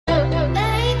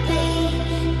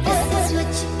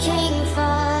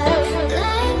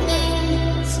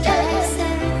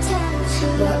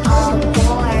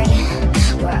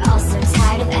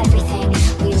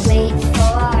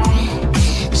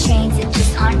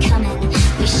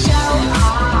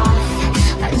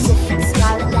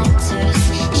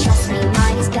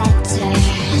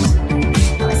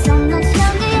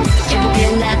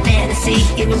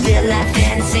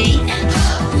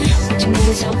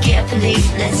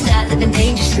start living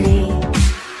dangerously.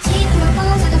 Deep in my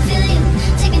bones, I can feel you.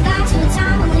 Take me back to a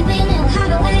time when we knew how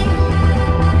to wait.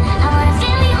 I wanna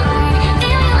feel you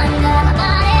under my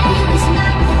body. Listen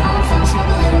up with your own phone,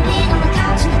 smoke a little weed on the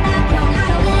couch in the background, how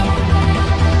to wait.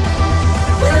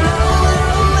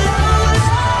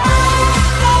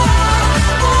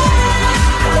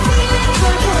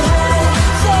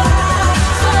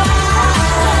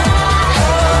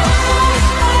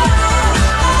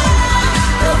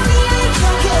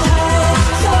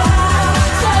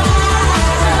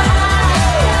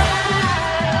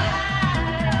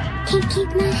 Can't keep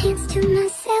my hands to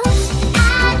myself.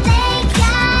 I thank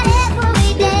God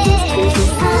every day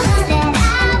that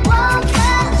I woke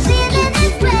up feeling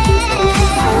this way.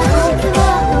 Don't give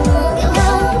up, don't give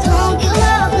up, don't give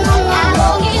up, no, I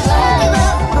won't give up,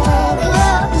 won't give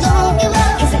up, don't give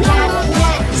up. 'Cause I got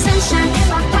that sunshine in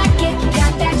my pocket,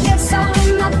 got that good soul in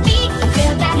my feet. I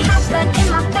feel that hot blood in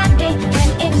my body when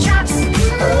it drops.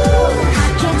 Ooh, I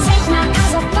can't take my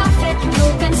eyes off of it,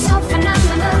 moving so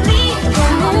phenomenally.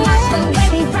 The way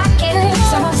we rock it,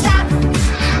 so don't stop.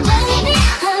 Baby,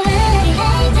 I'm ready,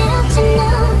 don't you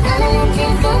know? All of the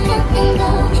tears go come and go.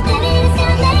 Baby, it's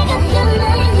gonna make up your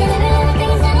mind. Yeah,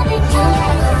 everything's gonna be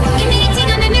fine. Give me the ting,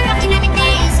 I'm in me rockin' every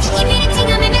dance. Give me the ting,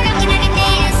 I'm in me rockin' every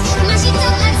dance. My shit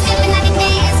don't like steppin' every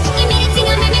dance. Give me the ting,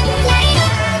 I'm in me like.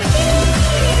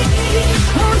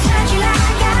 Won't touch you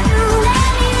like I do.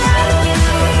 Let me love you,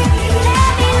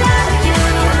 let me love you.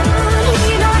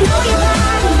 You don't know your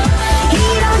body, he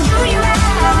don't do you right.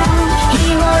 He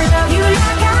won't love you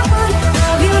like I would,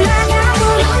 love you like I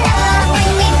would.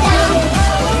 Bring me down.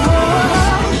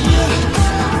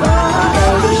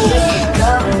 Go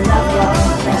and love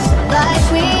yourself like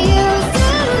we used to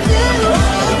do.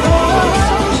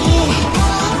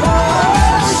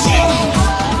 Shit.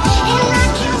 And I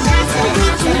can't wait till we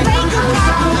can break them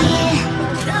down.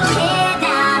 Go ahead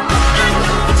now. I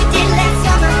know what you did last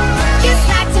summer. Just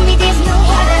like to me, there's no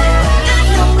other. I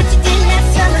know what you did last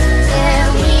summer. Tell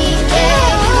me, can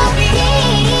you be?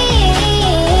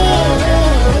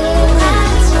 I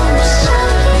just wanna show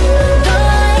you,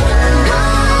 boy.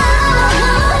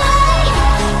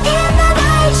 In the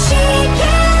night she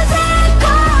gives and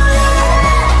calling.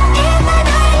 In the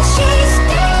night she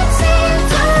stands in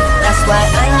tall. That's why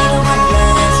I need a one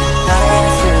dance. Not a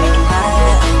feeling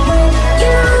high.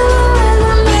 You in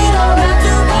the middle of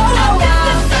the road.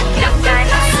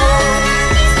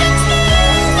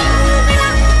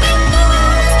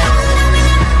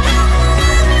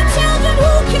 Children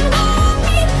who can hold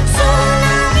me. Soon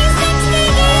I'll be 60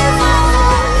 years old.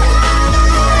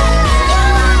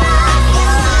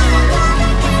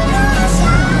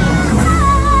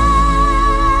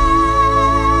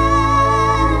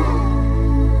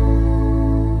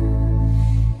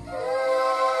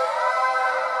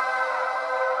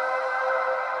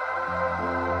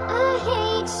 I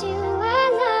hate you, I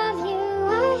love you,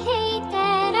 I hate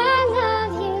that I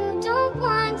love you. Don't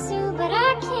want to, but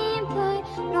I can't put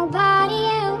nobody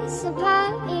else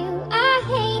above you. I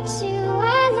hate you,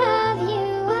 I love you,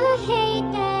 I hate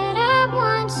that I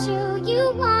want you. You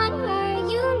want her,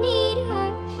 you need her,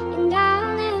 and I'll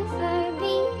never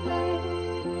be her.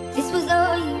 This was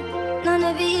all you, none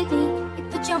of it me. You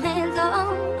put your hands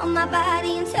on my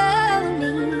body and told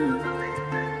me.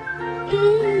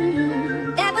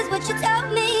 That was what you told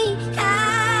me.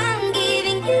 I'm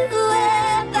giving you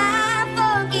up, I'm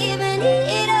forgiving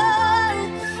it all.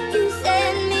 You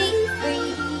set me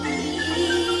free.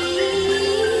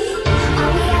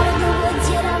 Are we out of the woods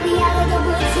yet? Are we out of the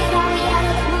woods yet? Are we out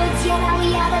of the woods yet? Are we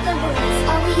out of the woods?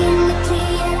 Are we in the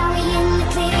clear yet? Are we in the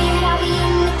clear yet? Are we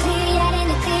in the clear yet? In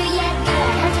the clear yet?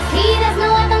 Can't you see there's no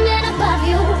other man above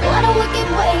you? What a wicked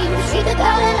way to treat the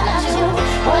girl that loves you.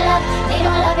 Hold up, they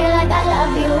don't love you like I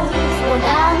love you. Slow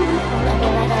down, love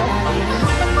you like I love you.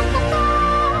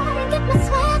 Get my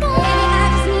swag on. Baby, I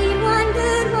just need one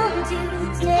good one to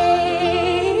stay.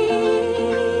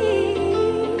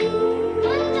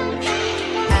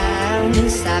 I'll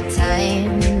stop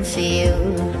time for you.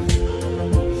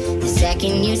 The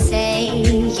second you say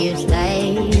you'd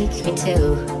like me to.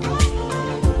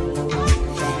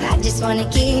 I just wanna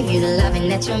give you the loving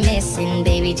that you're missing,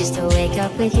 baby, just to wake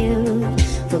up with you.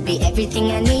 Will be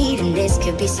everything I need, and this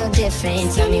could be so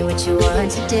different. Tell me what you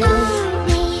want to do.